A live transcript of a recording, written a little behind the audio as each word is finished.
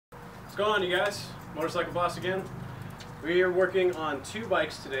What's going on, you guys? Motorcycle Boss again. We are working on two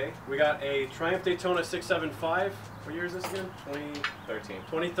bikes today. We got a Triumph Daytona 675. What year is this again? 2013.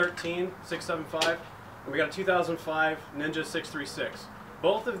 2013 675. And we got a 2005 Ninja 636.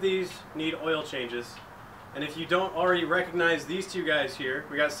 Both of these need oil changes. And if you don't already recognize these two guys here,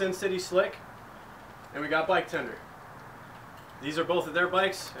 we got SinSitySlik and we got BikeTender. These are both of their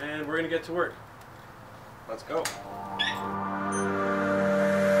bikes, and we're gonna get to work. Let's go.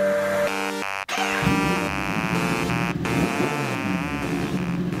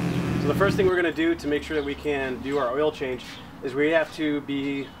 So the first thing we're going to do to make sure that we can do our oil change is we have to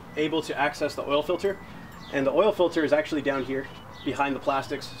be able to access the oil filter, and the oil filter is actually down here behind the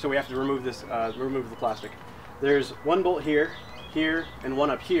plastics, so we have to remove this, remove the plastic. There's one bolt here, here, and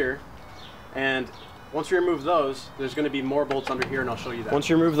one up here, and once you remove those, there's going to be more bolts under here, and I'll show you that. Once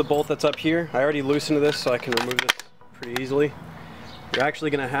you remove the bolt that's up here, I already loosened this so I can remove this pretty easily. You're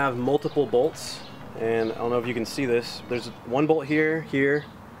actually going to have multiple bolts, and I don't know if you can see this. There's one bolt here, here,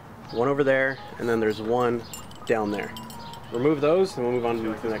 one over there, and then there's one down there. Remove those, and we'll move on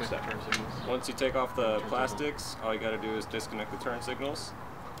to the next step. Once you take off the plastics, all you got to do is disconnect the turn signals.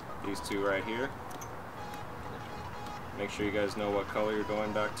 These two right here. Make sure you guys know what color you're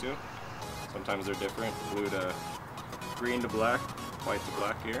going back to. Sometimes they're different, blue to green to black, white to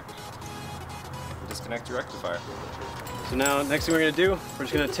black here. And disconnect your rectifier. So now, next thing we're going to do, we're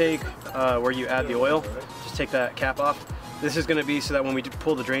just going to take where you add the oil, just take that cap off. This is going to be so that when we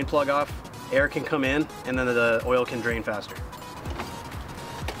pull the drain plug off, air can come in and then the oil can drain faster.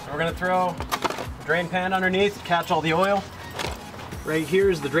 So we're going to throw the drain pan underneath to catch all the oil. Right here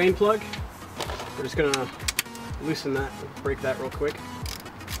is the drain plug. We're just going to loosen that, break that real quick.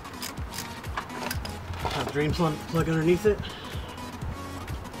 Have the drain plug underneath it.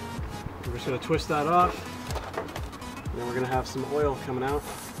 We're just going to twist that off. And then we're going to have some oil coming out.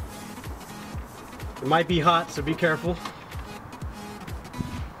 It might be hot, so be careful.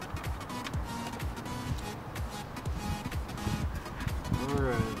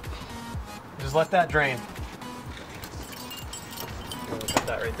 Alright. Just let that drain. Cut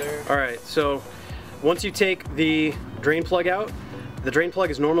that right there. Alright, so once you take the drain plug out, the drain plug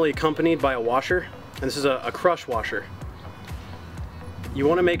is normally accompanied by a washer, and this is a crush washer. You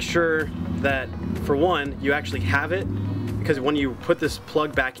want to make sure that, for one, you actually have it, because when you put this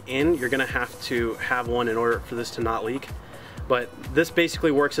plug back in, you're going to have one in order for this to not leak. But this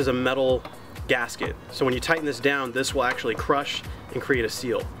basically works as a metal gasket. So when you tighten this down, this will actually crush and create a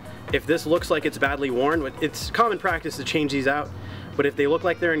seal. If this looks like it's badly worn, it's common practice to change these out, but if they look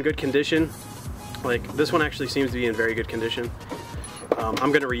like they're in good condition, like this one actually seems to be in very good condition, I'm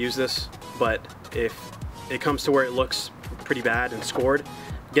going to reuse this. But if it comes to where it looks pretty bad and scored,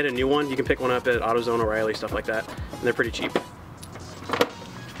 get a new one. You can pick one up at AutoZone, O'Reilly, stuff like that, and they're pretty cheap.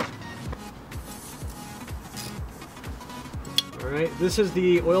 Alright, this is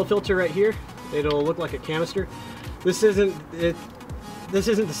the oil filter right here. It'll look like a canister. This isn't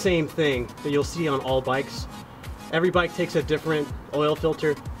the same thing that you'll see on all bikes. Every bike takes a different oil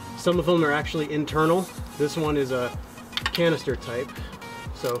filter. Some of them are actually internal. This one is a canister type.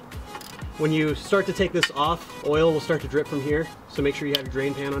 So when you start to take this off, oil will start to drip from here. So make sure you have your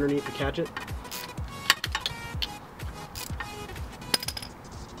drain pan underneath to catch it.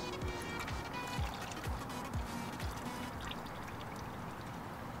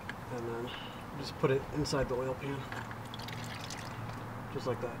 And then just put it inside the oil pan. Just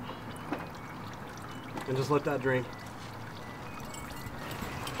like that. And just let that drain.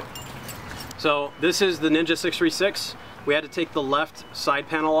 So this is the Ninja 636. We had to take the left side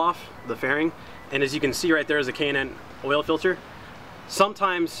panel off, the fairing, and as you can see right there is a K&N oil filter.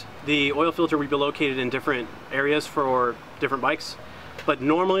 Sometimes the oil filter will be located in different areas for different bikes, but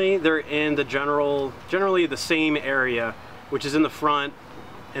normally they're in the generally the same area, which is in the front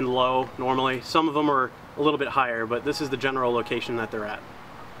and low normally. Some of them are a little bit higher, but this is the general location that they're at.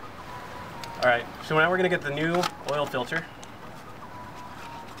 Alright, so now we're going to get the new oil filter.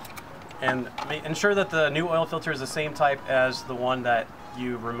 And ensure that the new oil filter is the same type as the one that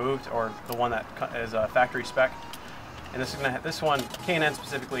you removed, or the one that is a factory spec. And this one, K&N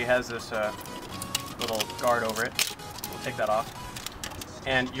specifically, has this little guard over it. We'll take that off.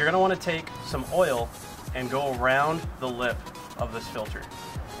 And you're going to want to take some oil and go around the lip of this filter.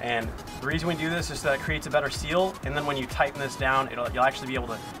 And the reason we do this is that it creates a better seal, and then when you tighten this down, you'll actually be able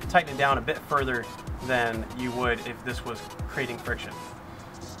to tighten it down a bit further than you would if this was creating friction.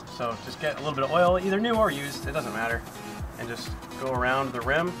 So just get a little bit of oil, either new or used, it doesn't matter, and just go around the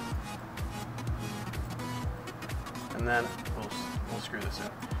rim, and then we'll screw this in.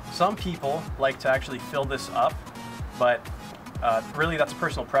 Some people like to actually fill this up, but Really, that's a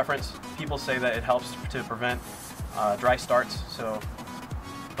personal preference. People say that it helps to prevent dry starts. So,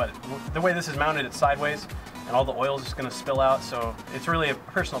 but the way this is mounted, it's sideways, and all the oil is just going to spill out. So it's really a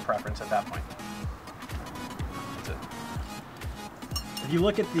personal preference at that point. That's it. If you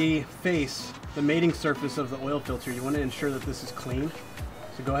look at the face, the mating surface of the oil filter, you want to ensure that this is clean.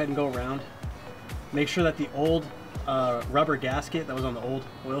 So go ahead and go around. Make sure that the old rubber gasket that was on the old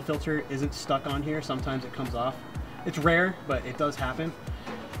oil filter isn't stuck on here. Sometimes it comes off. It's rare, but it does happen.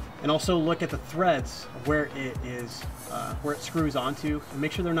 And also look at the threads of where it is, where it screws onto, and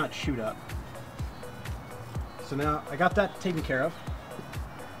make sure they're not chewed up. So now I got that taken care of.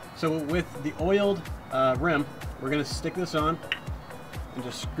 So with the oiled rim, we're gonna stick this on and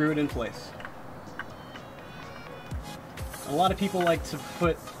just screw it in place. A lot of people like to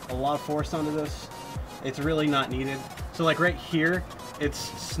put a lot of force onto this. It's really not needed. So like right here, it's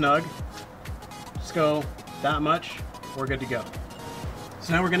snug. Just go that much, we're good to go.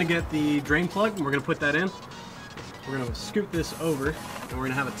 So now we're gonna get the drain plug and we're gonna put that in. We're gonna scoot this over and we're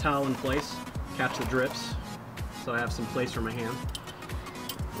gonna have a towel in place, catch the drips, so I have some place for my hand.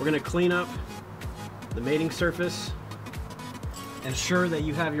 We're gonna clean up the mating surface. Ensure that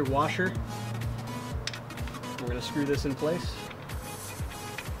you have your washer. We're gonna screw this in place.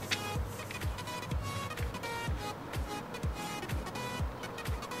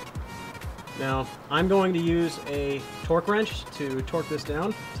 Now, I'm going to use a torque wrench to torque this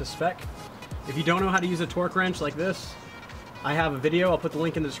down to spec. If you don't know how to use a torque wrench like this, I have a video. I'll put the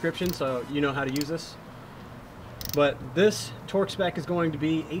link in the description so you know how to use this. But this torque spec is going to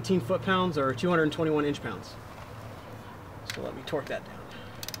be 18 foot-pounds or 221 inch-pounds. So let me torque that down.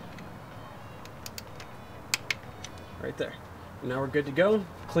 Right there. And now we're good to go.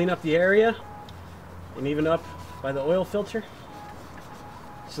 Clean up the area and even up by the oil filter,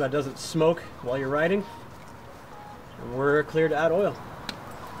 so that doesn't smoke while you're riding, and we're clear to add oil.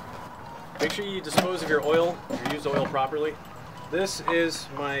 Make sure you dispose of your oil, your used oil, properly. This is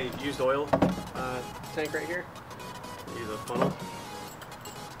my used oil tank right here. Use a funnel.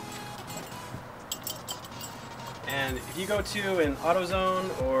 And if you go to an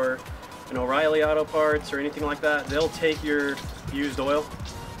AutoZone or an O'Reilly Auto Parts or anything like that, they'll take your used oil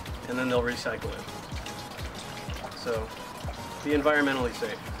and then they'll recycle it. So be environmentally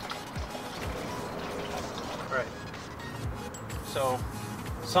safe. Alright, so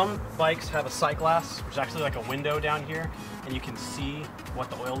some bikes have a sight glass, which is actually like a window down here, and you can see what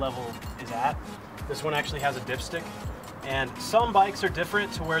the oil level is at. This one actually has a dipstick, and some bikes are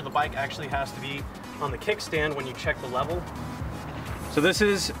different to where the bike actually has to be on the kickstand when you check the level. So this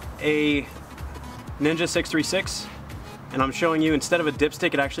is a Ninja 636. And I'm showing you, instead of a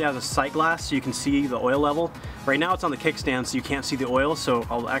dipstick, it actually has a sight glass so you can see the oil level. Right now it's on the kickstand so you can't see the oil, so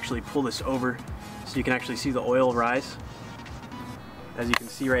I'll actually pull this over so you can actually see the oil rise. As you can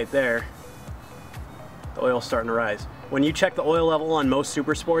see right there, the oil's starting to rise. When you check the oil level on most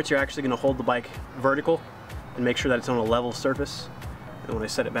super sports, you're actually going to hold the bike vertical and make sure that it's on a level surface. And when I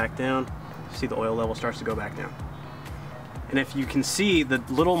set it back down, see the oil level starts to go back down. And if you can see the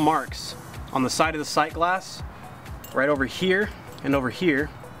little marks on the side of the sight glass, right over here and over here,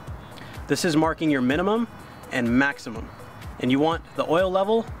 this is marking your minimum and maximum. And you want the oil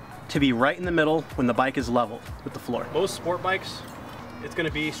level to be right in the middle when the bike is level with the floor. Most sport bikes, it's gonna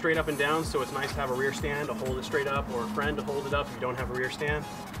be straight up and down, so it's nice to have a rear stand to hold it straight up, or a friend to hold it up if you don't have a rear stand.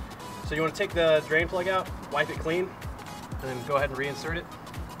 So you wanna take the drain plug out, wipe it clean, and then go ahead and reinsert it.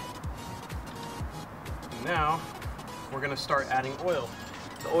 And now, we're gonna start adding oil.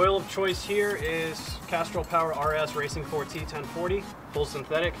 The oil of choice here is Castrol Power RS Racing 4T 1040, full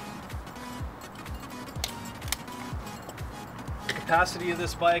synthetic. The capacity of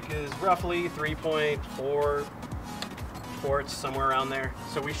this bike is roughly 3.4 quarts, somewhere around there.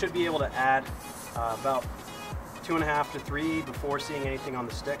 So we should be able to add about 2.5 to 3 before seeing anything on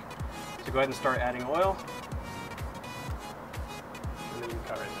the stick. So go ahead and start adding oil. And then you can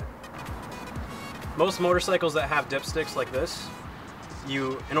cut right there. Most motorcycles that have dipsticks like this,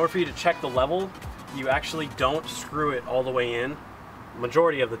 in order for you to check the level, you actually don't screw it all the way in,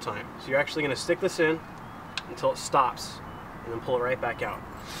 majority of the time. So you're actually going to stick this in until it stops, and then pull it right back out.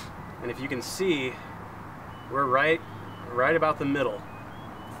 And if you can see, we're right about the middle.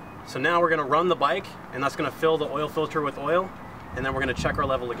 So now we're going to run the bike, and that's going to fill the oil filter with oil, and then we're going to check our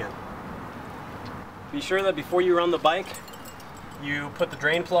level again. Be sure that before you run the bike, you put the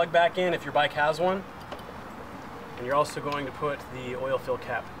drain plug back in if your bike has one. And you're also going to put the oil fill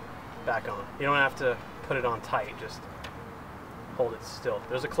cap back on. You don't have to put it on tight, just hold it still.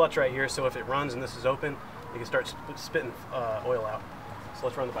 There's a clutch right here, so if it runs and this is open, you can start spitting oil out. So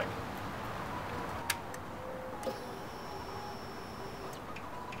let's run the bike.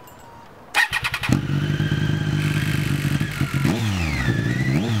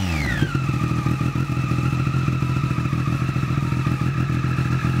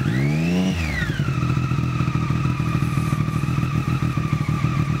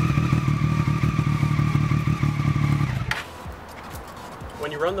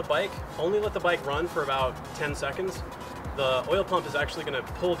 run the bike, only let the bike run for about 10 seconds. The oil pump is actually going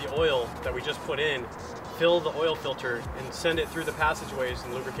to pull the oil that we just put in, fill the oil filter, and send it through the passageways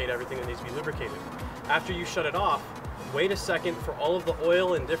and lubricate everything that needs to be lubricated. After you shut it off, wait a second for all of the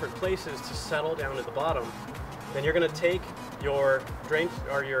oil in different places to settle down at the bottom. Then you're going to take your drain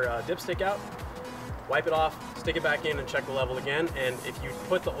or your dipstick out, wipe it off, stick it back in, and check the level again. And if you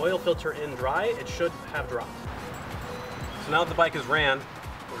put the oil filter in dry, it should have dropped. So now that the bike is ran,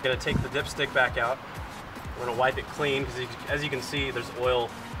 we're going to take the dipstick back out. We're going to wipe it clean because as you can see, there's oil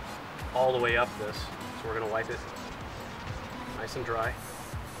all the way up this. So we're going to wipe it nice and dry.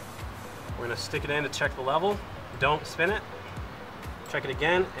 We're going to stick it in to check the level. Don't spin it. Check it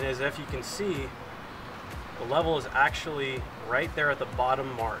again, and as if you can see, the level is actually right there at the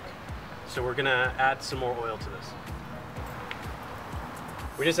bottom mark. So we're going to add some more oil to this.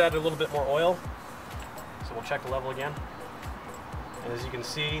 We just added a little bit more oil, so we'll check the level again. And as you can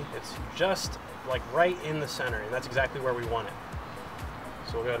see, it's just like right in the center, and that's exactly where we want it.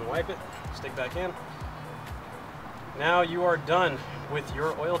 So we'll go ahead and wipe it, stick back in. Now you are done with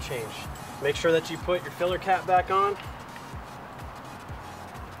your oil change. Make sure that you put your filler cap back on,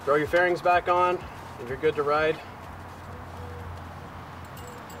 throw your fairings back on, and you're good to ride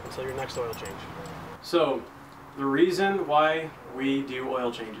until your next oil change. So the reason why we do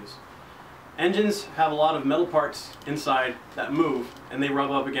oil changes. Engines have a lot of metal parts inside that move, and they rub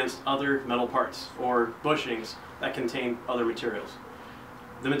up against other metal parts or bushings that contain other materials.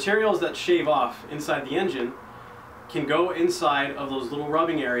 The materials that shave off inside the engine can go inside of those little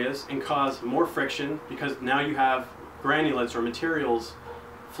rubbing areas and cause more friction, because now you have granulates or materials,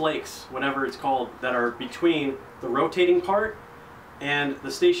 flakes, whatever it's called, that are between the rotating part and the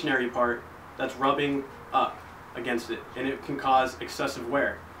stationary part that's rubbing up against it, and it can cause excessive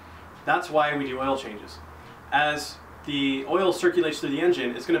wear. That's why we do oil changes. As the oil circulates through the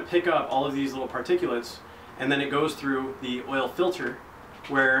engine, it's going to pick up all of these little particulates, and then it goes through the oil filter,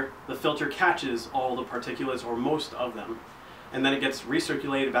 where the filter catches all the particulates or most of them, and then it gets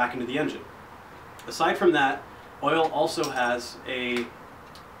recirculated back into the engine. Aside from that, oil also has a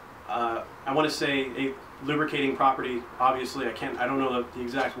I want to say a lubricating property. Obviously, I don't know the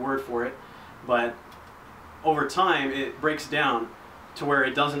exact word for it, but over time it breaks down to where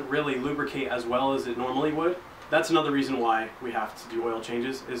it doesn't really lubricate as well as it normally would. That's another reason why we have to do oil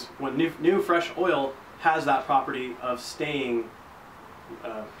changes, is when new fresh oil has that property of staying,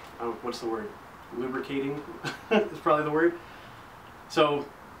 what's the word? Lubricating is probably the word. So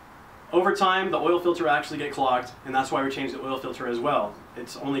over time, the oil filter will actually get clogged, and that's why we change the oil filter as well.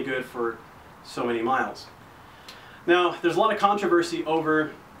 It's only good for so many miles. Now, there's a lot of controversy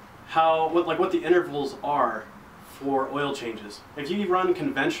over what the intervals are for oil changes. If you run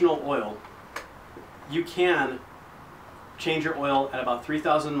conventional oil, you can change your oil at about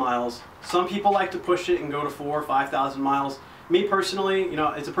 3,000 miles. Some people like to push it and go to 4,000 or 5,000 miles. Me personally, you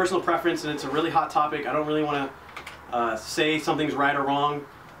know, it's a personal preference and it's a really hot topic. I don't really want to say something's right or wrong,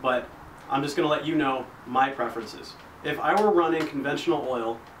 but I'm just going to let you know my preferences. If I were running conventional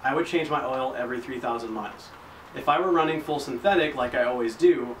oil, I would change my oil every 3,000 miles. If I were running full synthetic, like I always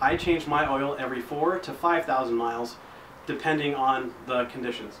do, I change my oil every 4,000 to 5,000 miles, depending on the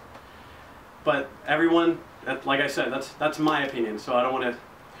conditions. But everyone, like I said, that's my opinion, so I don't want to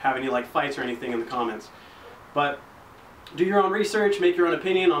have any fights or anything in the comments. But do your own research, make your own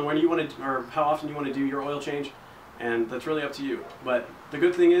opinion on when you want to, or how often you want to do your oil change, and that's really up to you. But the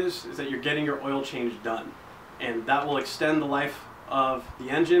good thing is that you're getting your oil change done, and that will extend the life of the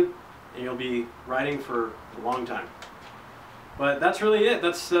engine, and you'll be riding for a long time. But that's really it.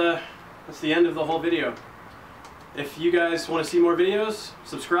 That's the end of the whole video. If you guys want to see more videos,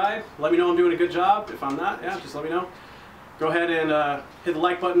 subscribe. Let me know I'm doing a good job. If I'm not, yeah, just let me know. Go ahead and hit the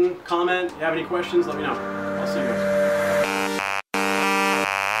like button, comment. If you have any questions, let me know. I'll see you guys.